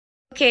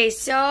Okay,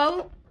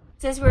 so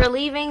since we're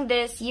leaving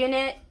this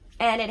unit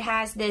and it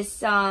has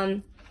this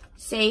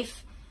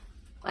safe,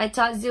 I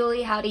taught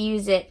Zuli how to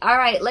use it. All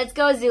right, let's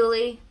go,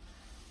 Zuli.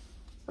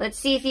 Let's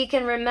see if you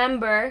can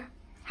remember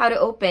how to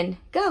open.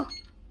 Go.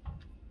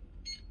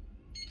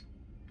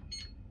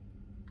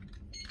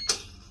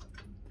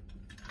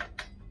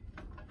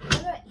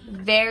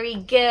 Very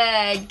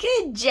good.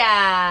 Good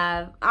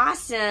job.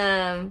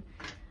 Awesome.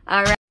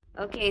 All right.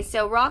 Okay,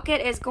 so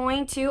Rocket is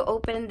going to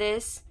open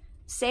this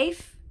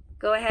safe.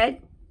 Go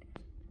ahead.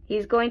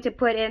 He's going to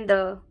put in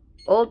the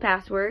old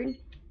password.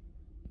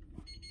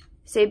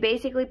 So you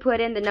basically put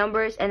in the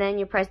numbers and then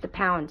you press the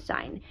pound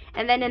sign.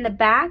 And then in the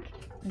back,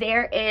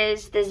 there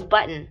is this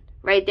button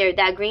right there,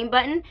 that green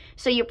button.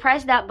 So you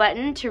press that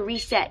button to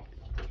reset.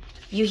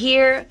 You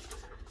hear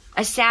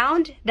a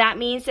sound, that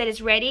means that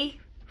it's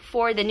ready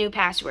for the new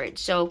password.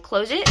 So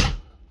close it,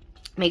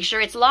 make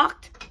sure it's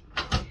locked,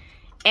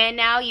 and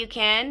now you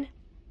can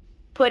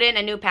put in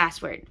a new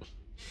password.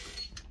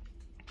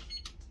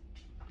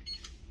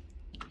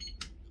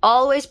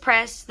 Always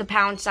press the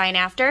pound sign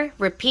after,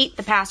 repeat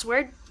the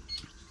password.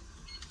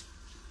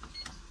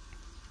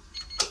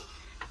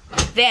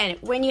 Then,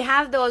 when you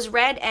have those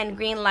red and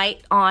green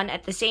light on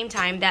at the same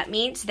time, that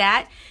means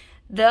that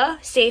the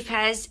safe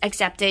has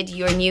accepted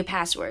your new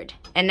password.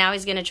 And now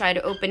he's going to try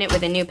to open it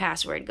with a new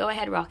password. Go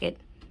ahead, Rocket.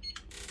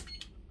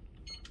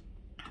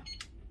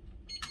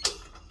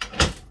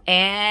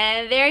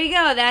 And there you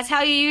go. That's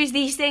how you use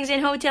these things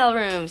in hotel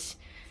rooms.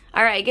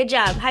 All right, good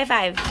job. High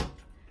five.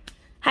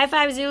 High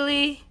five,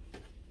 Zuli.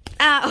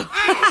 Oh.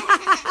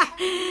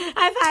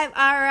 High five.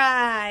 All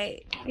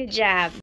right. Good job.